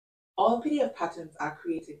all PDF patterns are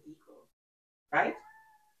created equal, right?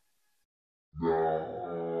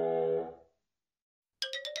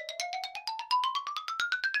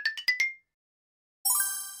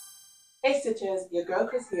 Hey Stitchers, your girl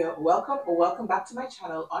Kris here. Welcome or welcome back to my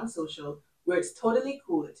channel Unsewcial, where it's totally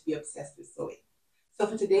cool to be obsessed with sewing. So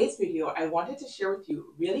for today's video, I wanted to share with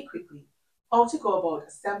you really quickly how to go about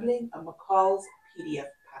assembling a McCalls PDF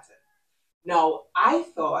pattern. Now, I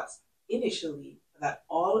thought initially that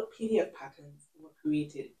all PDF patterns were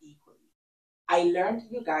created equally. I learned,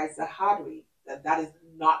 you guys, the hard way that that is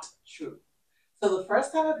not true. So the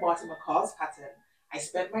first time I bought a McCalls pattern, I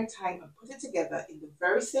spent my time and put it together in the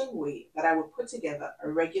very same way that I would put together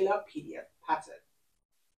a regular PDF pattern.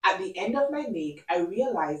 At the end of my make, I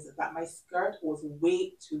realized that my skirt was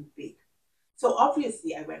way too big. So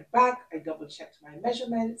obviously I went back, I double checked my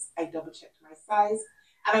measurements, I double checked my size,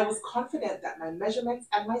 and I was confident that my measurements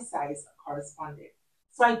and my size corresponded.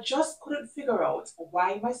 So I just couldn't figure out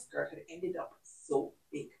why my skirt had ended up so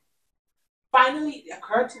big. Finally, it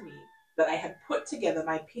occurred to me that I had put together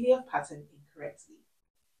my PDF pattern incorrectly.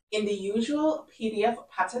 In the usual PDF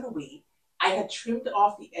pattern way, I had trimmed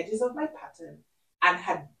off the edges of my pattern and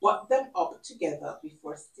had buttoned them up together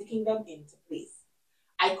before sticking them into place.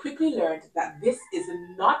 I quickly learned that this is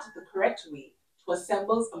not the correct way to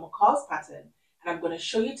assemble a McCalls pattern, and I'm going to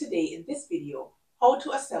show you today in this video how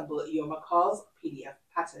to assemble your McCalls PDF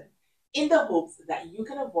pattern in the hopes that you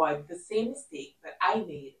can avoid the same mistake that I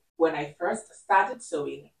made when I first started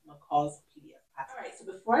sewing McCalls PDF pattern. Alright, so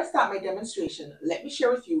before I start my demonstration, let me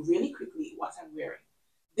share with you really quickly what I'm wearing.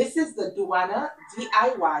 This is the Duana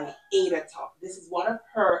DIY Ada top. This is one of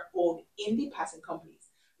her own indie pattern companies.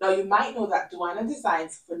 Now you might know that Duana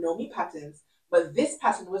designs for Nomi patterns, but this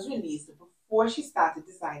pattern was released before she started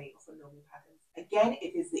designing for Nomi patterns. Again,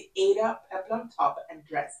 it is the Ada peplum top and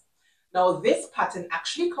dress. Now this pattern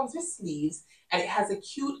actually comes with sleeves and it has a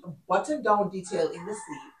cute button down detail in the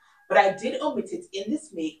sleeve. But I did omit it in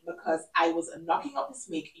this make because I was knocking up this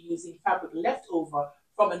make using fabric left over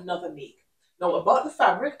from another make. Now about the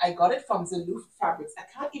fabric, I got it from Zaloof Fabrics. I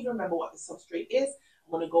can't even remember what the substrate is.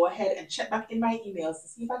 I'm going to go ahead and check back in my emails to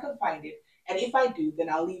see if I can find it. And if I do, then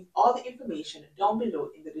I'll leave all the information down below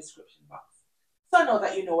in the description box. So now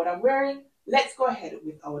that you know what I'm wearing, let's go ahead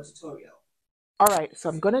with our tutorial. Alright, so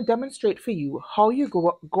I'm going to demonstrate for you how you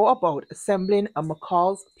go about assembling a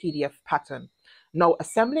McCalls PDF pattern. Now,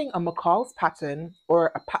 assembling a McCalls pattern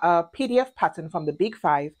or a PDF pattern from the Big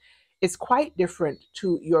Five is quite different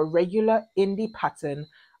to your regular indie pattern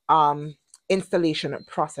installation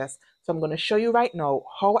process. So I'm going to show you right now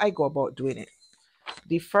how I go about doing it.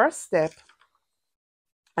 The first step,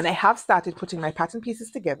 and I have started putting my pattern pieces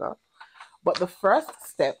together, but the first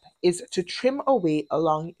step is to trim away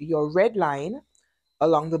along your red line,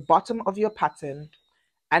 along the bottom of your pattern,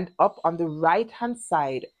 and up on the right hand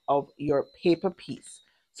side of your paper piece.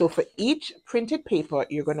 So for each printed paper,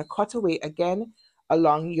 you're going to cut away again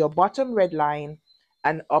along your bottom red line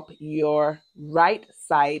and up your right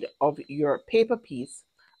side of your paper piece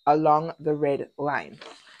along the red line.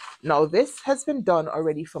 Now this has been done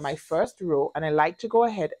already for my first row, and I like to go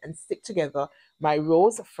ahead and stick together my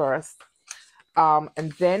rows first,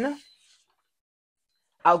 and then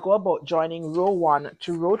I'll go about joining row 1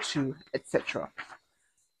 to row 2, etc.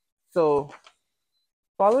 So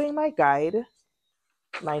following my guide,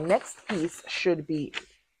 my next piece should be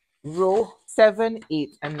row 7, 8,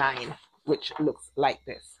 and 9, which looks like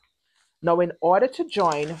this. Now, in order to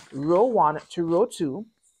join row 1 to row 2,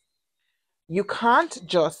 you can't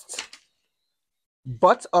just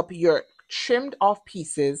butt up your trimmed off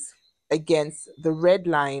pieces against the red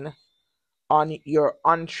line on your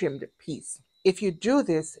untrimmed piece. If you do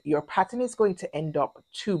this, your pattern is going to end up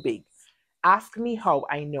too big. Ask me how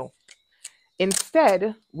I know.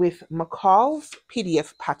 Instead, with McCalls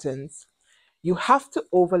PDF patterns, you have to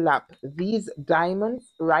overlap these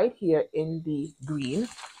diamonds right here in the green.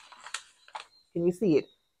 Can you see it?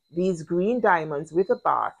 These green diamonds with a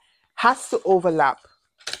bar has to overlap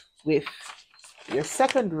with your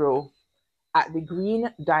second row at the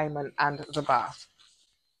green diamond and the bar.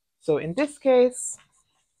 So in this case,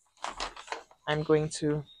 I'm going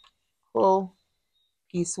to pull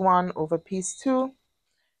piece 1 over piece 2,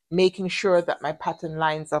 making sure that my pattern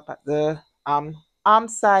lines up at the arm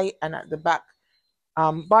side and at the back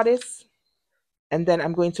bodice. And then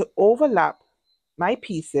I'm going to overlap my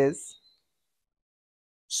pieces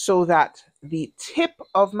so that the tip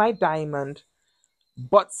of my diamond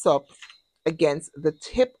butts up against the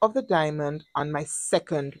tip of the diamond on my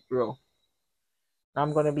second row. Now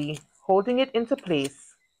I'm going to be holding it into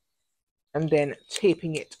place and then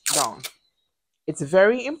taping it down. It's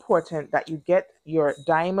very important that you get your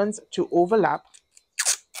diamonds to overlap.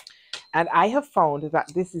 And I have found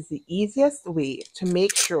that this is the easiest way to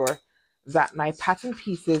make sure that my pattern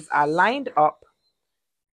pieces are lined up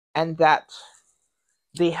and that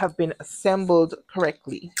they have been assembled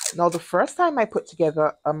correctly. Now, the first time I put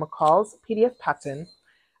together a McCall's PDF pattern,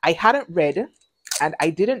 I hadn't read and I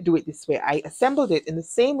didn't do it this way. I assembled it in the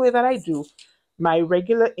same way that I do my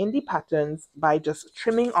regular indie patterns by just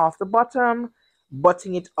trimming off the bottom,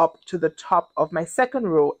 butting it up to the top of my second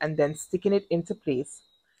row, and then sticking it into place.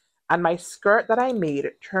 And my skirt that I made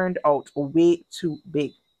turned out way too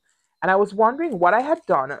big. And I was wondering what I had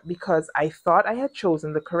done because I thought I had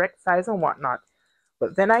chosen the correct size and whatnot.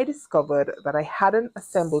 But then I discovered that I hadn't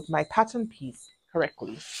assembled my pattern piece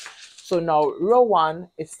correctly. So now row 1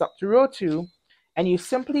 is stuck to row 2, and you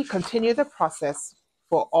simply continue the process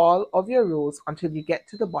for all of your rows until you get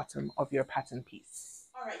to the bottom of your pattern piece.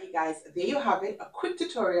 Alright you guys, there you have it, a quick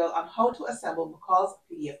tutorial on how to assemble McCall's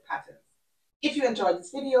PDF patterns. If you enjoyed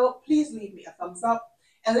this video, please leave me a thumbs up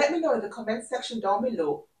and let me know in the comment section down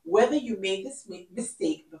below whether you made this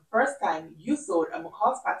mistake the first time you sewed a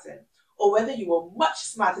McCall's pattern, or whether you were much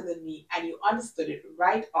smarter than me and you understood it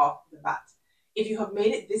right off the bat. If you have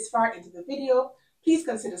made it this far into the video, please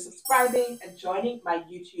consider subscribing and joining my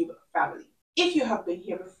YouTube family. If you have been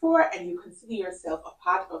here before and you consider yourself a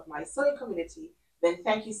part of my sewing community, then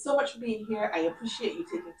thank you so much for being here. I appreciate you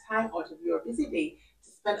taking time out of your busy day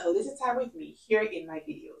to spend a little time with me here in my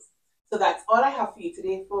videos. So that's all I have for you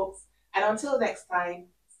today, folks. And until next time,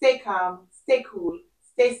 stay calm, stay cool,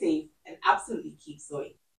 stay safe, and absolutely keep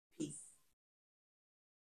sewing.